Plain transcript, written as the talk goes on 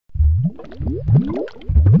We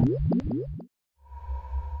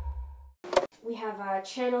have a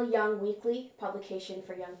Channel Young Weekly, publication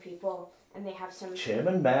for young people, and they have some...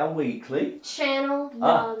 Chairman Mao Weekly? Channel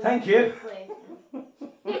Young thank you. Weekly.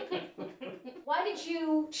 Why did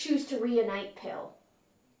you choose to reunite PiL?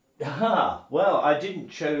 Well, I didn't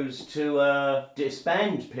choose to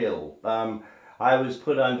disband PiL. I was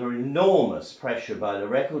put under enormous pressure by the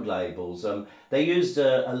record labels. They used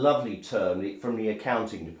a lovely term from the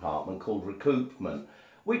accounting department called recoupment,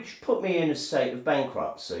 which put me in a state of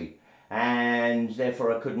bankruptcy, and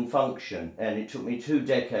therefore I couldn't function. And it took me 2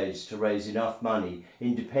 decades to raise enough money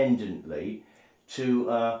independently to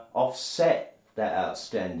offset that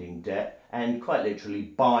outstanding debt and quite literally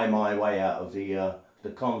buy my way out of the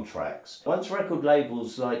contracts. Once record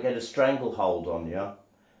labels get a stranglehold on you,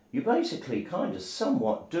 you're basically kind of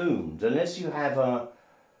somewhat doomed unless you have a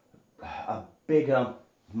bigger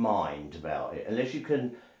mind about it, unless you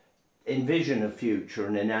can envision a future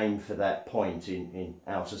and an aim for that point in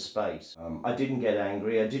outer space. I didn't get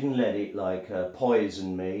angry, I didn't let it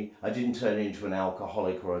poison me, I didn't turn into an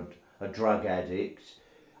alcoholic or a drug addict.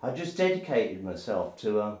 I just dedicated myself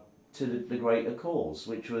to the greater cause,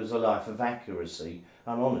 which was a life of accuracy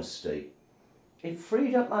and honesty. It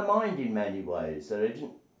freed up my mind in many ways, that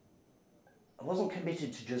I wasn't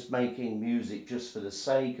committed to just making music just for the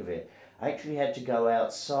sake of it. I actually had to go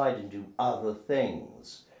outside and do other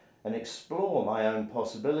things and explore my own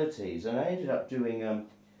possibilities, and I ended up doing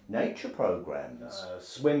nature programs,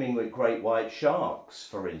 swimming with great white sharks,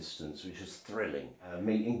 for instance, which was thrilling,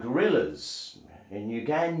 meeting gorillas in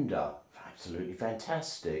Uganda, absolutely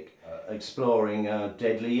fantastic, exploring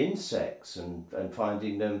deadly insects and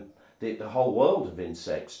finding the whole world of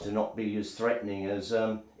insects to not be as threatening as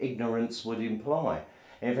ignorance would imply.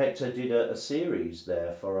 In fact, I did a series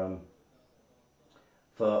there for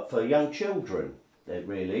young children,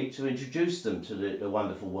 really, to introduce them to the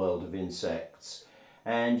wonderful world of insects.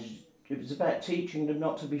 And it was about teaching them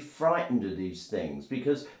not to be frightened of these things,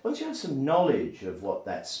 because once you have some knowledge of what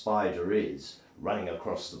that spider is running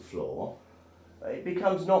across the floor, it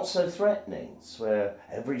becomes not so threatening, where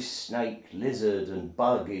every snake, lizard and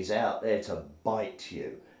bug is out there to bite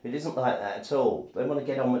you. It isn't like that at all. They want to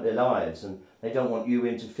get on with their lives and they don't want you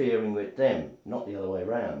interfering with them, not the other way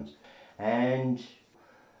around. And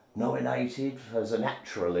nominated as a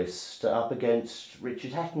naturalist up against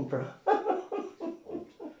Richard Attenborough.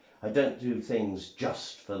 I don't do things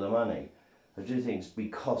just for the money. I do things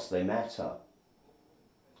because they matter.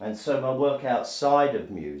 And so my work outside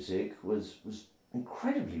of music was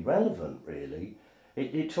incredibly relevant, really.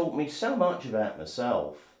 It taught me so much about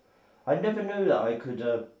myself. I never knew that I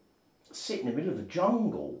could sit in the middle of a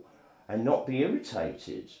jungle and not be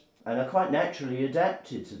irritated. And I quite naturally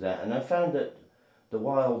adapted to that, and I found that the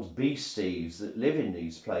wild beasties that live in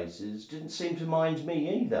these places didn't seem to mind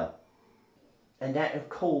me either. And that, of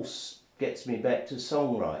course, gets me back to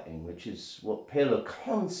songwriting, which is what PiL are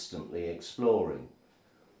constantly exploring.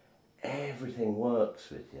 Everything works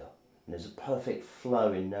with you, and there's a perfect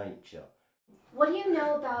flow in nature. What do you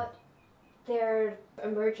know about their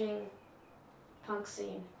emerging punk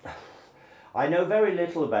scene? I know very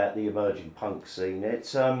little about the emerging punk scene.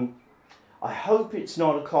 It's I hope it's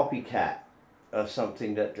not a copycat of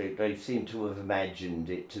something that they seem to have imagined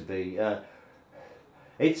it to be.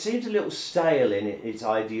 It seems a little stale in its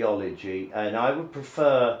ideology, and I would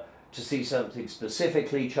prefer to see something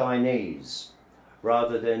specifically Chinese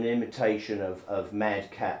rather than an imitation of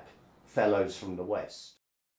madcap fellows from the West.